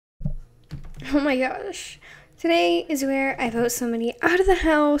Oh my gosh. Today is where I vote somebody out of the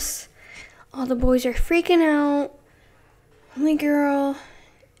house. All the boys are freaking out. Only girl.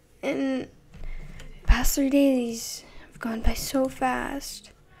 And the past 3 days have gone by so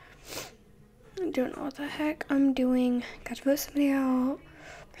fast. I don't know what the heck I'm doing. Got to vote somebody out.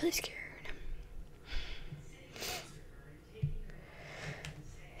 Really scared.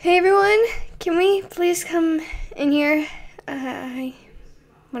 Hey everyone, can we please come in here? I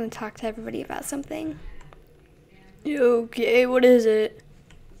want to talk to everybody about something. Okay, what is it?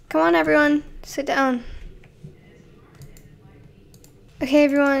 Come on everyone, sit down. Okay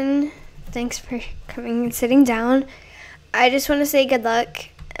everyone, thanks for coming and sitting down. I just want to say good luck,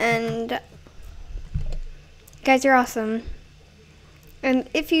 and you guys are awesome. And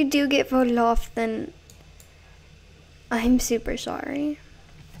if you do get voted off, then I'm super sorry.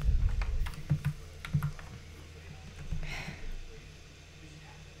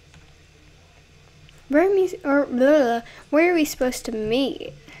 Where are we supposed to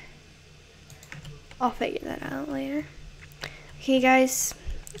meet? I'll figure that out later. Okay guys,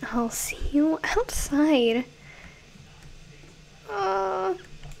 I'll see you outside.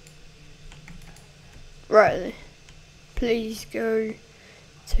 Riley, please go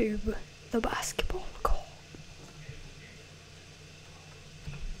to the basketball court.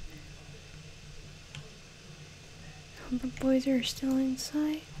 The boys are still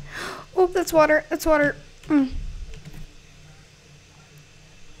inside. Oh, that's water. That's water.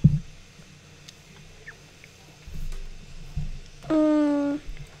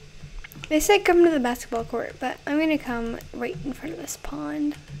 They said come to the basketball court, but I'm gonna come right in front of this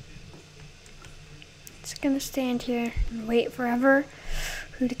pond. Just gonna stand here and wait forever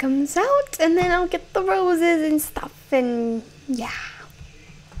for it comes out, and then I'll get the roses and stuff, and yeah.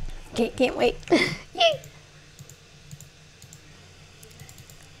 Can't wait. Yay!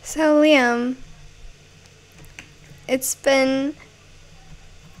 So Liam, it's been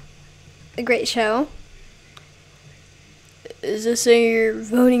a great show. Is this saying you're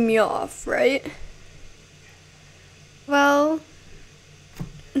voting me off, right? Well,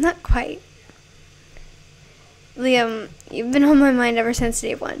 not quite. Liam, you've been on my mind ever since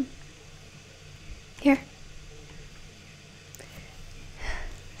day one. Here.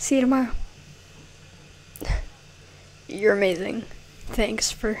 See you tomorrow. You're amazing.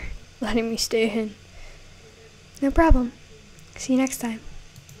 Thanks for letting me stay in. No problem. See you next time.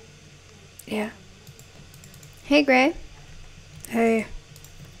 Yeah. Hey, Gray. Hey.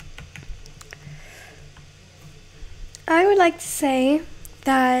 I would like to say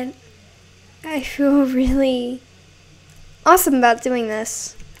that I feel really awesome about doing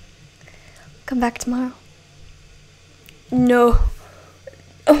this. Come back tomorrow. No.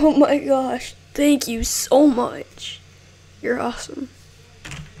 Oh my gosh. Thank you so much. You're awesome.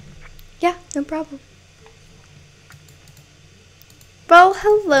 Yeah, no problem. Well,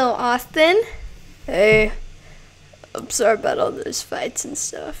 hello, Austin. Hey. I'm sorry about all those fights and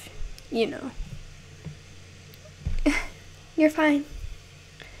stuff. You know. You're fine.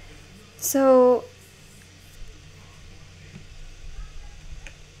 So,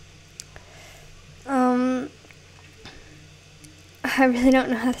 I really don't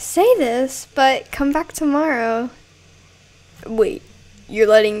know how to say this, but come back tomorrow. Wait, you're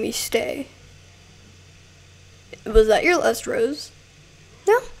letting me stay? Was that your last rose?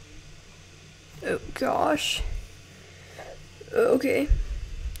 No. Oh gosh. Okay.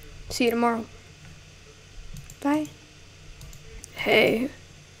 See you tomorrow. Bye. Hey.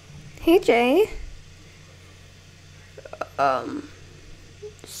 Hey, Jay.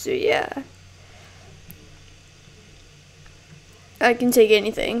 So yeah. I can take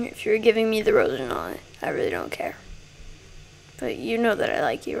anything. If you're giving me the rose or not, I really don't care. But you know that I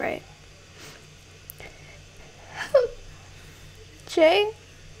like you, right? Jay?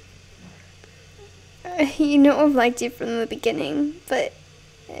 You know I've liked you from the beginning, but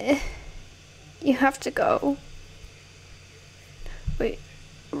you have to go. Wait,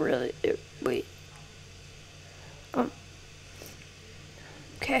 really? Wait.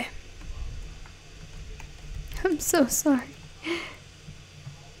 Okay. I'm so sorry.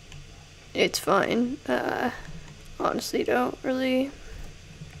 It's fine. Honestly, don't really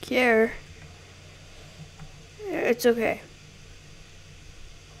care. It's okay.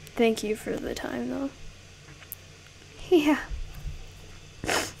 Thank you for the time, though. Yeah.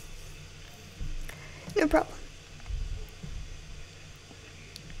 No problem.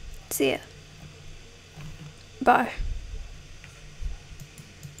 See ya. Bye.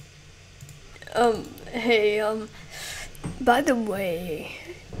 Hey, by the way,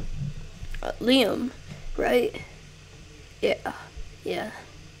 Liam, right? Yeah.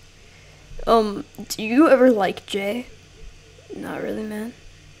 Do you ever like Jay? Not really, man.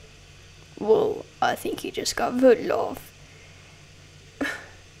 Well, I think he just got voted off.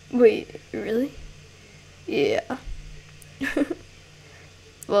 Wait, really? Yeah.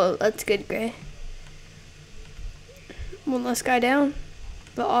 Well, that's good, Gray. One less guy down,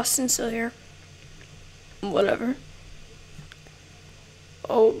 but Austin's still here. Whatever.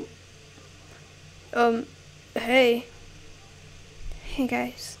 Oh. Hey. Hey,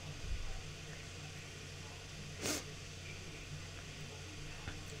 guys.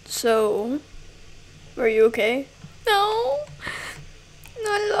 So, are you okay? No,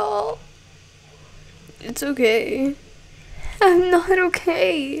 not at all. It's okay. I'm not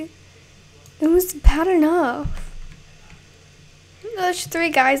okay. It was bad enough. There's 3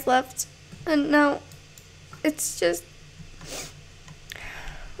 guys left, and now it's just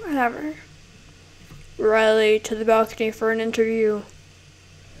whatever. Riley, to the balcony for an interview.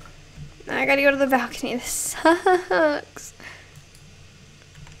 I gotta go to the balcony. This sucks.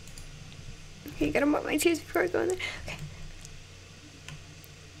 Okay, gotta mark my shoes before I go in there. Okay.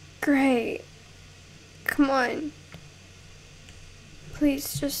 Great. Come on.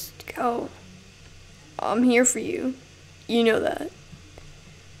 Please just go. I'm here for you. You know that.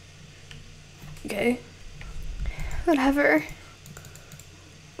 Okay. Whatever.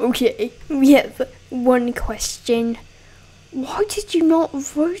 Okay. We have one question. Why did you not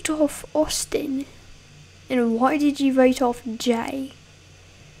vote off Austin? And why did you vote off Jay?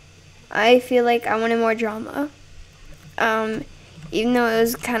 I feel like I wanted more drama. Even though it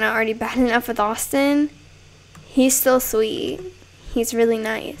was kind of already bad enough with Austin, he's still sweet. He's really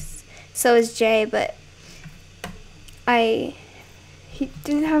nice. So is Jay, but he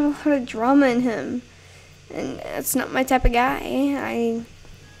didn't have a lot of drama in him. And that's not my type of guy. I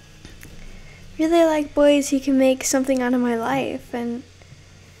really like boys who can make something out of my life and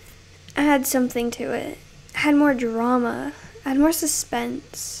add something to it. Add more drama. Add more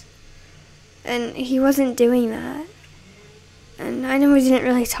suspense. And he wasn't doing that. And I know we didn't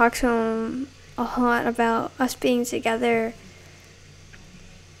really talk to him a lot about us being together.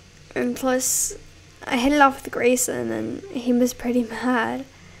 And plus, I hit it off with Grayson, and he was pretty mad.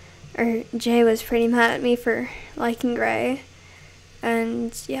 Or Jay was pretty mad at me for liking Gray.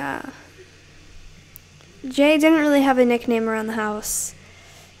 And yeah. Jay didn't really have a nickname around the house.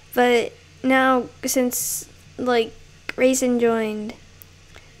 But now, since, like, Grayson joined,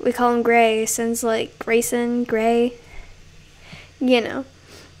 we call him Gray, since, like, Grayson, Gray, you know.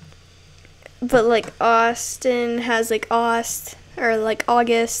 But, like, Austin has, like, Aust, or, like,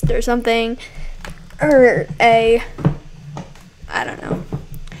 August, or something, or I don't know.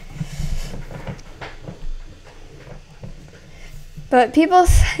 But people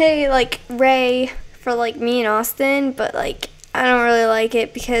say, like, Ray for, like, me and Austin, but, like, I don't really like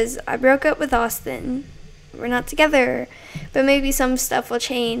it because I broke up with Austin. We're not together, but maybe some stuff will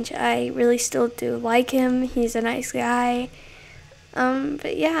change. I really still do like him. He's a nice guy.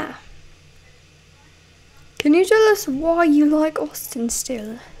 But yeah. Can you tell us why you like Austin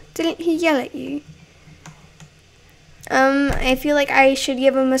still? Didn't he yell at you? I feel like I should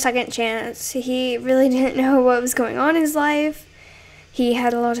give him a second chance. He really didn't know what was going on in his life. He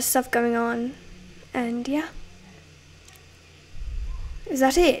had a lot of stuff going on. And yeah. Is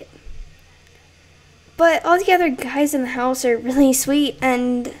that it? But all the other guys in the house are really sweet,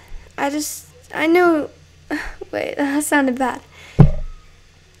 and I know, wait, that sounded bad.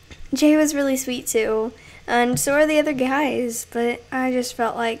 Jay was really sweet too, and so are the other guys, but I just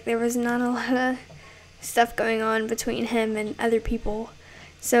felt like there was not a lot of stuff going on between him and other people.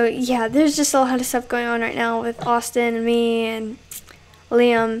 So yeah, there's just a lot of stuff going on right now with Austin and me and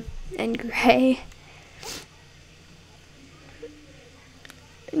Liam and Gray.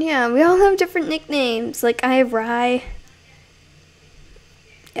 Yeah, we all have different nicknames. Like, I have Rye.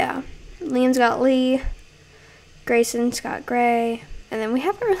 Yeah. Liam's got Lee. Grayson's got Gray. And then we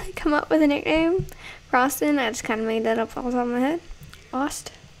haven't really come up with a nickname for Austin. I just kind of made that up off the top of my head.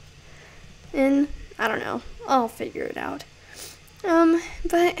 Aust. And, I don't know. I'll figure it out.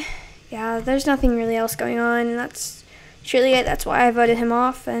 But, yeah, there's nothing really else going on. And that's truly it. That's why I voted him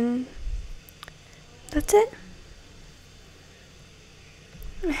off. And that's it.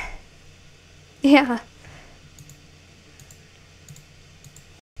 Yeah.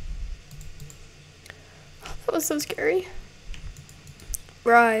 That was so scary.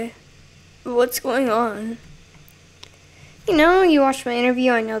 Right. What's going on? You know, you watched my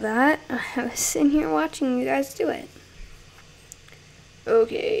interview, I know that. I was sitting here watching you guys do it.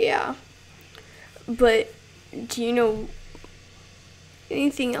 Okay, yeah. But, do you know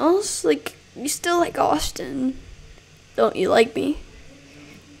anything else? Like, you still like Austin. Don't you like me?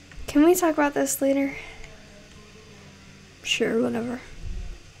 Can we talk about this later? Sure, whatever.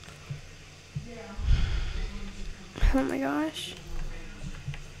 Oh my gosh.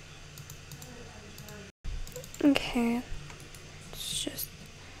 Okay. It's just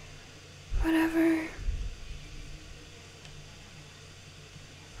whatever.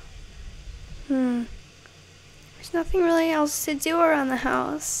 There's nothing really else to do around the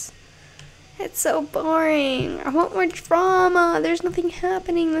house. It's so boring. I want more drama. There's nothing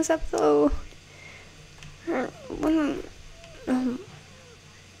happening this episode.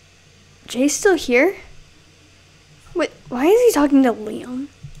 Jay's still here? Wait, why is he talking to Liam?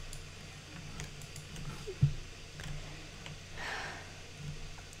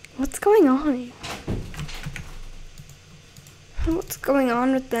 What's going on? What's going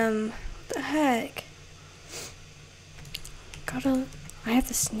on with them? What the heck? I have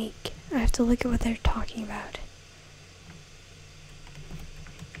to sneak. I have to look at what they're talking about.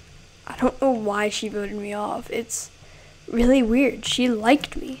 I don't know why she voted me off. It's really weird. She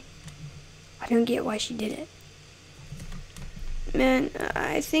liked me. I don't get why she did it. Man,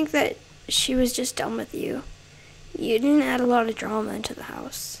 I think that she was just done with you. You didn't add a lot of drama into the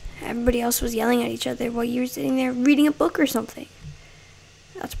house. Everybody else was yelling at each other while you were sitting there reading a book or something.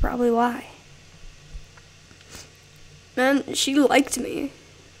 That's probably why. Man, she liked me.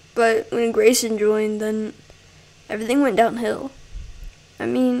 But when Grayson joined, then everything went downhill. I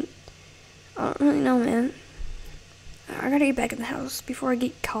mean, I don't really know, man. I gotta get back in the house before I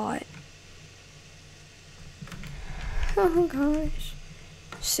get caught. Oh gosh.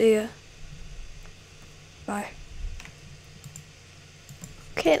 See ya. Bye.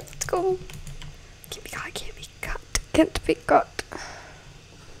 Okay, let's go. Can't be caught, can't be caught, can't be caught.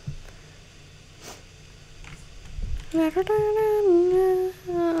 Oh,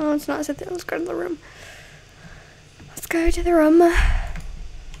 let's not sit there. Let's go to the room. Let's go to the room.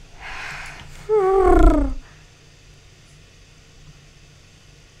 Oh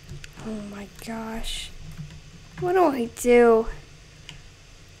my gosh. What do I do?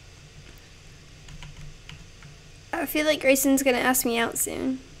 I feel like Grayson's gonna ask me out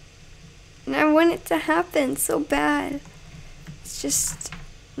soon. And I want it to happen so bad. It's just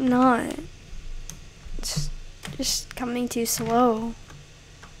not. It's just coming too slow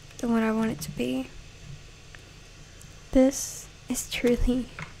than what I want it to be. This is truly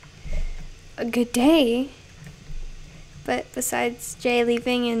a good day. But besides Jay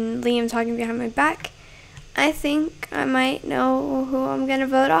leaving and Liam talking behind my back, I think I might know who I'm gonna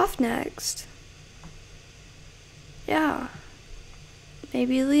vote off next. Yeah.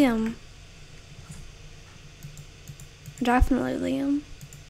 Maybe Liam. Definitely Liam.